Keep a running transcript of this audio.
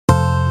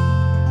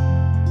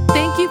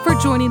you for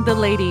joining the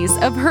ladies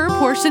of Her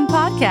Portion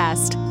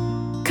Podcast.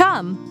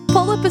 Come,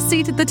 pull up a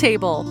seat at the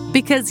table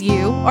because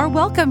you are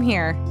welcome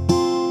here.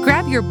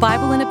 Grab your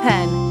Bible and a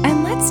pen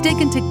and let's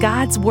dig into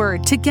God's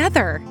Word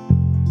together.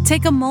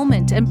 Take a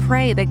moment and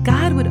pray that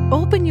God would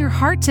open your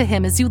heart to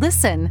Him as you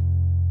listen.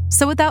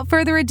 So without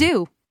further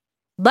ado,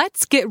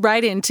 let's get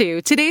right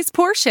into today's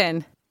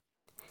portion.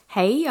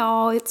 Hey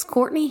y'all, it's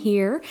Quortney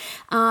here.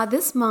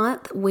 This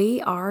month we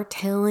are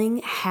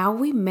telling how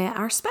we met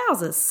our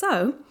spouses.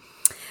 So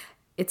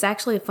it's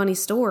actually a funny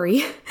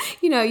story.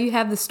 You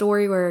have the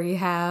story where you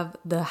have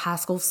the high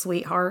school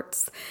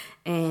sweethearts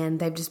and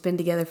they've just been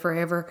together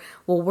forever.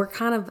 Well, we're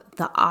kind of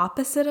the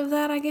opposite of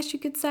that, I guess you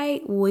could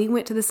say. We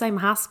went to the same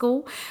high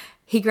school.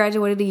 He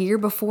graduated a year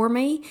before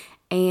me,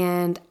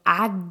 and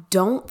I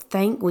don't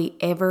think we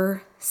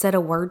ever said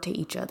a word to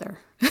each other.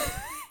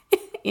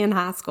 In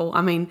high school.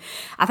 I mean,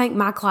 I think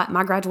my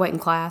graduating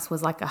class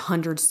was like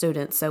 100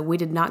 students, so we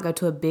did not go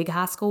to a big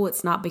high school.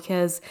 It's not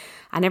because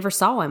I never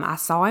saw him. I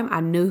saw him.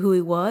 I knew who he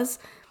was.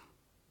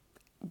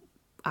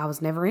 I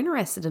was never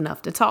interested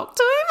enough to talk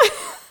to him.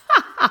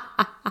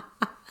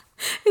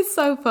 It's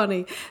so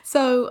funny.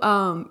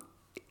 So,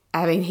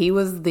 he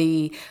was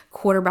the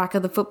quarterback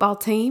of the football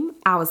team.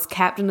 I was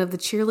captain of the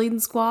cheerleading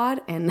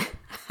squad, and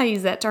I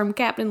use that term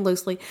captain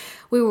loosely.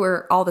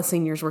 All the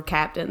seniors were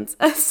captains,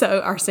 so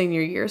our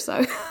senior year,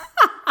 so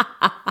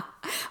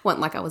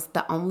wasn't like I was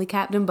the only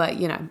captain, but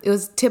it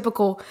was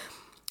typical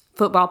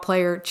football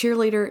player,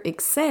 cheerleader,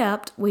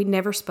 except we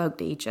never spoke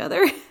to each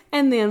other.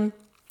 And then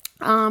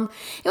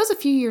it was a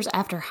few years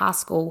after high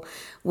school,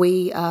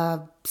 we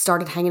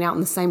started hanging out in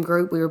the same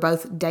group. We were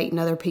both dating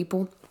other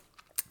people,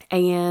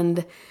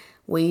 and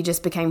we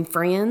just became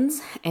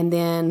friends. And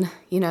then,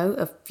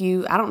 a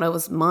few, I don't know, it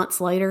was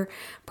months later,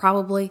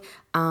 probably,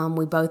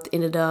 we both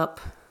ended up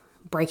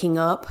breaking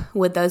up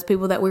with those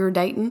people that we were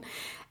dating.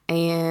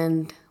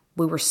 And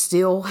we were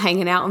still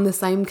hanging out in the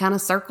same kind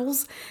of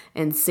circles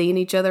and seeing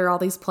each other all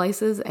these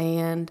places.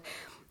 And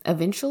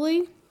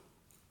eventually,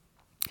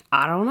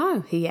 I don't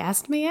know, he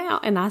asked me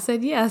out and I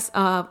said yes.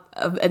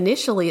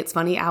 Initially, it's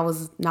funny, I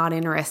was not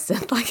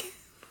interested.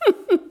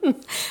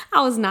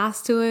 I was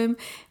nice to him.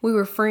 We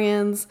were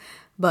friends,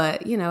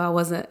 but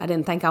I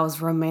didn't think I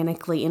was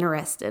romantically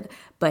interested,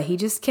 but he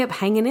just kept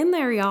hanging in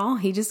there, y'all.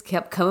 He just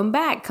kept coming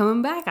back.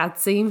 I'd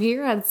see him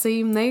here. I'd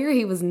see him there.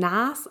 He was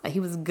nice. He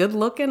was good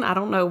looking. I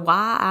don't know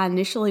why I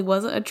initially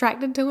wasn't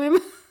attracted to him,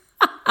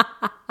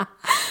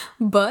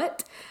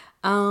 but,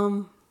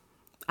 I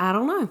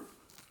don't know.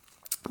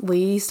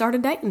 We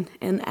started dating,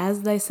 and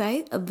as they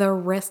say, the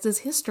rest is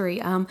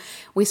history.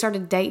 We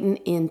started dating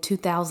in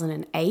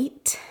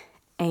 2008,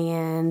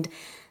 and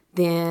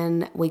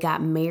then we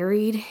got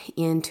married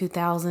in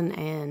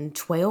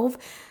 2012.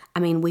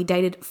 We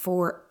dated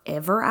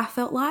forever, I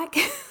felt like.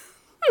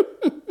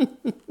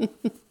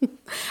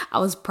 I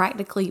was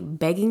practically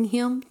begging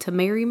him to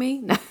marry me.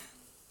 No.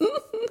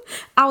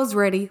 I was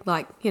ready,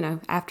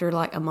 after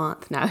a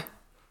month. No.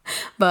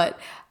 But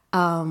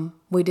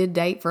we did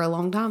date for a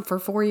long time, for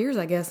 4 years,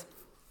 I guess,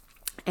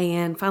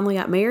 and finally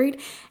got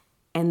married.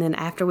 And then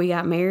after we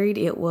got married,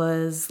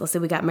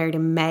 we got married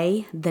in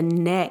May. The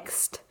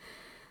next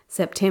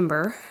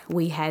September,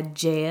 we had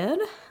Jed.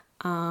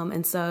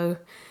 And so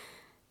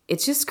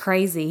it's just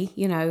crazy,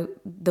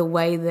 the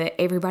way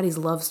that everybody's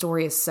love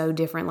story is so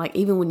different.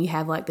 Even when you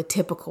have the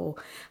typical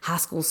high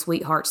school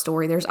sweetheart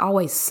story, there's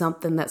always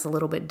something that's a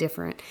little bit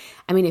different.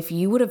 If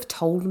you would have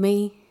told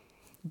me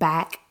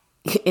back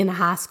in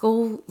high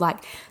school,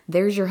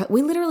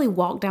 we literally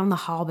walked down the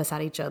hall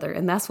beside each other.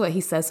 And that's what he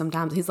says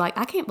sometimes. He's like,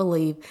 I can't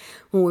believe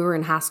when we were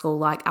in high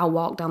school, I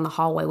walked down the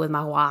hallway with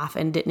my wife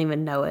and didn't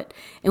even know it.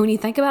 And when you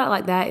think about it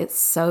like that, it's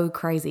so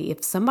crazy.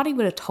 If somebody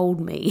would have told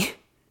me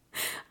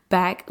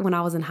back when I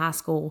was in high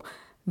school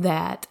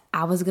that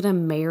I was going to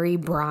marry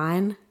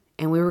Brian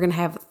and we were going to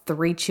have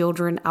 3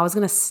 children, I was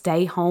going to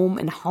stay home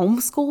and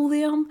homeschool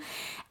them,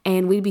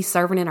 and we'd be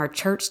serving in our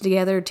church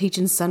together,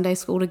 teaching Sunday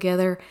school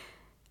together,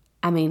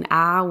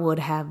 I would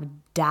have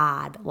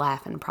died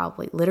laughing,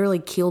 probably literally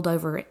keeled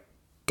over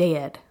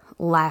dead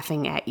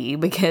laughing at you,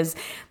 because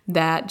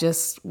that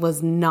just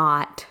was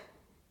not,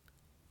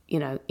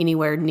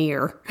 anywhere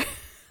near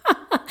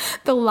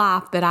the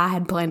life that I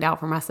had planned out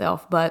for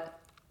myself. But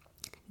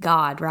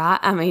God,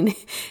 right?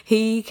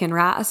 He can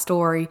write a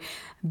story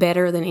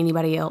better than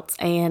anybody else.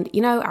 And,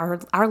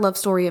 our love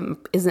story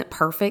isn't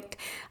perfect.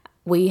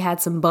 We had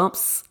some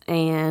bumps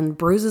and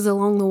bruises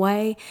along the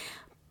way,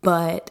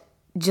 but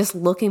just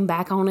looking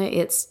back on it,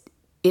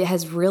 it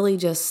has really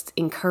just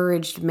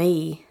encouraged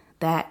me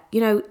that,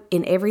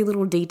 in every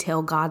little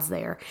detail, God's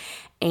there.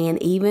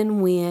 And even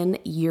when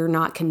you're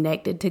not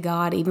connected to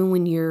God, even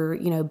when you're,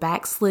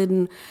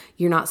 backslidden,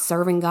 you're not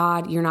serving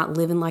God, you're not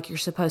living like you're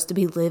supposed to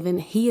be living,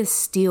 He is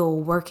still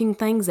working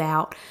things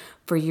out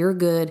for your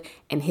good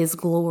and His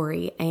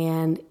glory.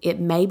 And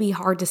it may be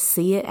hard to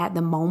see it at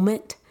the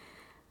moment,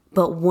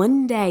 but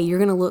one day you're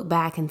going to look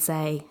back and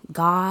say,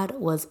 God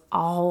was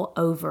all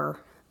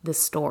over this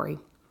story.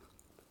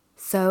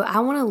 So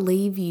I want to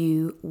leave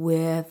you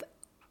with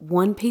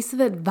one piece of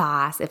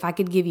advice, if I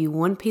could give you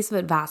one piece of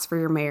advice for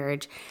your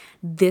marriage,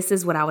 this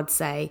is what I would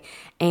say.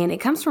 And it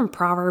comes from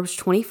Proverbs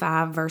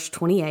 25, verse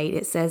 28.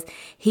 It says,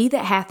 "He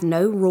that hath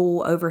no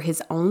rule over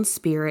his own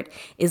spirit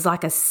is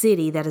like a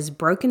city that is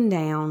broken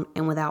down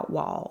and without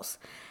walls."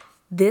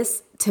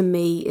 This to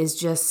me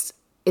is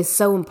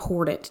so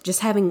important.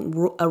 Just having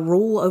a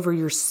rule over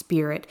your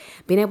spirit,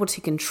 being able to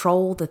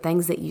control the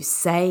things that you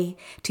say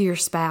to your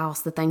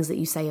spouse, the things that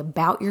you say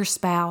about your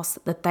spouse,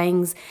 the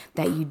things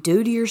that you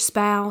do to your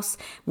spouse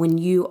when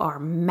you are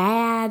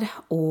mad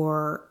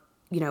or,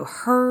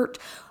 hurt,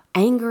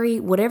 angry,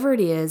 whatever it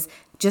is,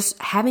 just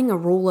having a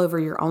rule over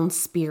your own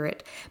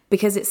spirit.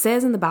 Because it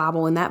says in the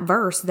Bible, in that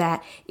verse,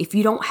 that if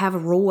you don't have a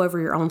rule over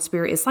your own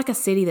spirit, it's like a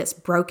city that's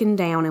broken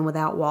down and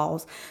without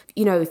walls.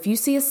 If you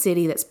see a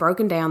city that's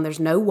broken down, there's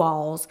no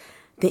walls,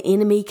 the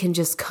enemy can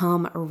just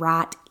come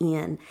right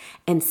in.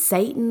 And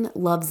Satan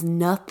loves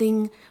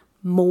nothing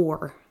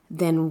more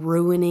than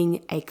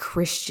ruining a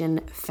Christian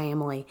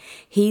family.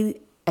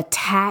 He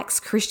attacks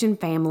Christian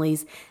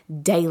families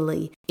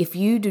daily. If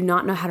you do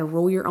not know how to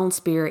rule your own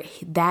spirit,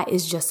 that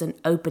is just an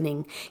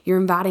opening. You're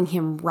inviting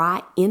him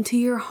right into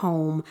your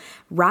home,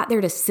 right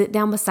there to sit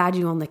down beside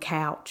you on the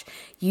couch.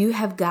 You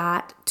have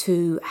got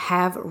to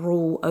have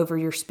rule over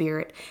your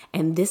spirit.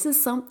 And this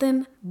is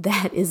something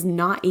that is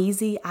not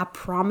easy. I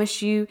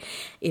promise you,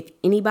 if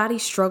anybody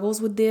struggles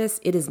with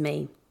this, it is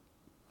me.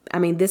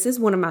 This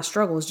is one of my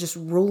struggles, just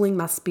ruling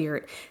my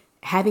spirit,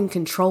 having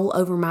control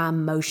over my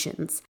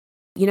emotions.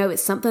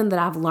 It's something that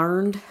I've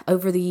learned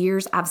over the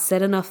years. I've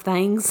said enough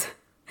things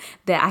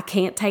that I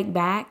can't take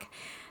back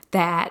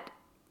that,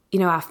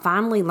 I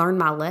finally learned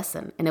my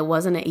lesson. And it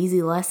wasn't an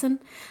easy lesson,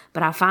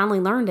 but I finally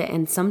learned it.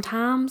 And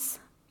sometimes,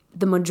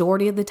 the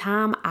majority of the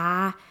time,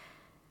 I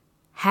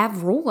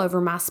have rule over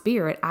my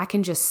spirit. I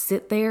can just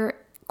sit there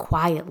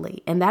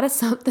quietly. And that is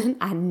something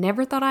I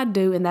never thought I'd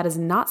do. And that is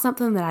not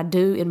something that I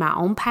do in my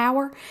own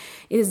power.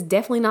 It is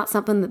definitely not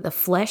something that the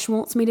flesh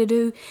wants me to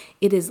do.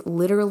 It is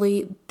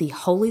literally the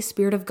Holy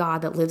Spirit of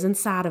God that lives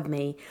inside of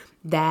me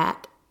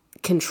that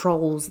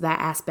controls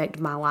that aspect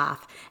of my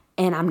life.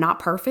 And I'm not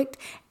perfect.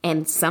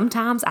 And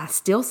sometimes I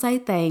still say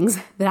things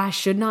that I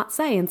should not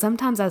say. And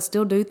sometimes I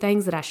still do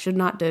things that I should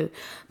not do.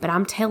 But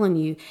I'm telling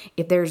you,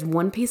 if there's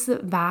one piece of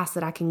advice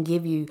that I can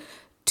give you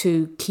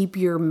to keep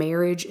your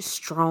marriage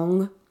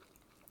strong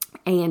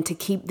and to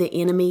keep the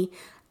enemy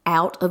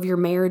out of your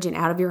marriage and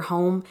out of your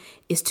home,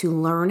 is to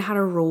learn how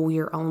to rule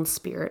your own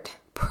spirit.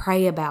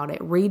 Pray about it.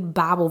 Read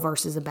Bible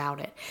verses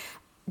about it.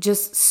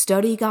 Just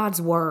study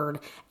God's word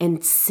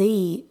and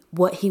see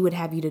what he would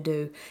have you to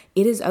do.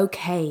 It is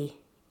okay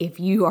if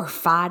you are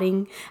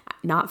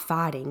not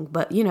fighting,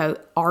 but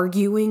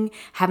arguing,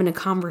 having a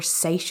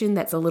conversation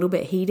that's a little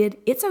bit heated.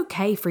 It's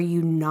okay for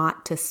you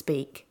not to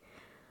speak.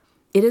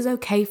 It is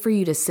okay for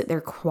you to sit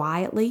there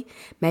quietly.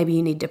 Maybe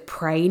you need to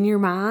pray in your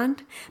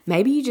mind.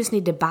 Maybe you just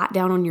need to bite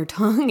down on your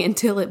tongue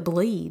until it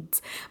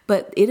bleeds.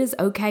 But it is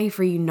okay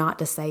for you not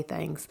to say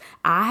things.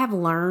 I have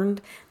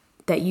learned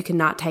that you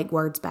cannot take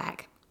words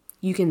back.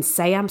 You can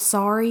say I'm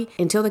sorry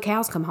until the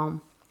cows come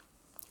home.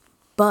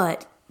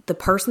 But the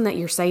person that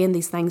you're saying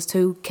these things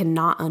to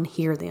cannot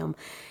unhear them.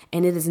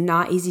 And it is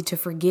not easy to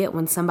forget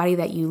when somebody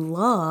that you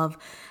love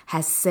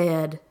has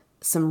said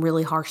some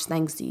really harsh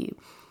things to you.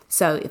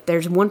 So if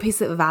there's one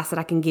piece of advice that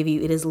I can give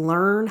you, it is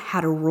learn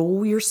how to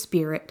rule your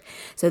spirit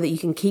so that you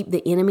can keep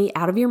the enemy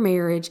out of your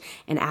marriage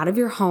and out of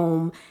your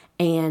home,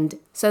 and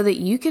so that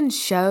you can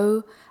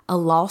show a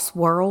lost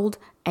world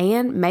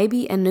and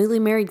maybe a newly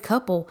married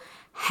couple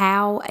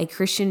how a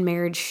Christian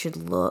marriage should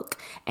look.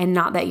 And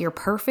not that you're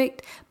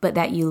perfect, but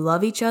that you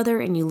love each other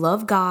and you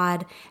love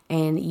God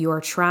and you are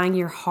trying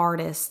your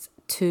hardest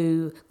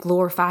to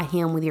glorify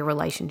him with your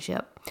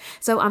relationship.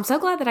 So I'm so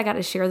glad that I got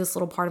to share this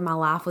little part of my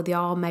life with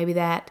y'all. Maybe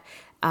that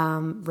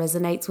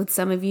resonates with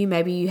some of you.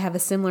 Maybe you have a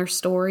similar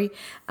story.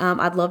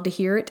 I'd love to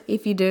hear it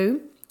if you do.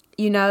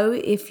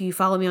 If you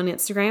follow me on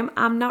Instagram,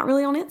 I'm not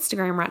really on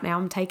Instagram right now.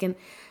 I'm taking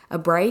a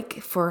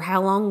break for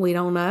how long, we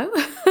don't know.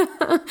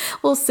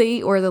 We'll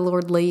see where the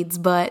Lord leads.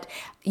 But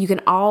you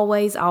can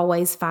always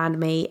find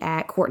me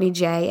at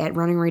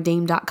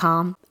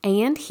QuortneyJ@runningredeemed.com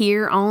and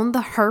here on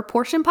the Her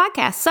Portion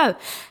podcast. So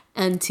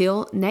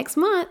until next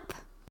month.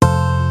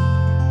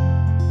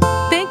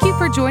 Thank you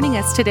for joining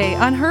us today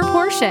on Her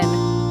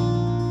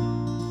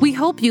Portion. We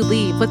hope you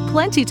leave with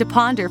plenty to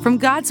ponder from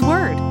God's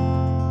Word.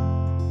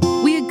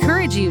 We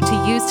encourage you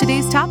to use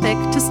today's topic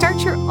to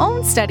start your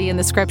own study in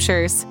the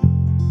Scriptures.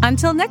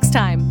 Until next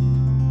time.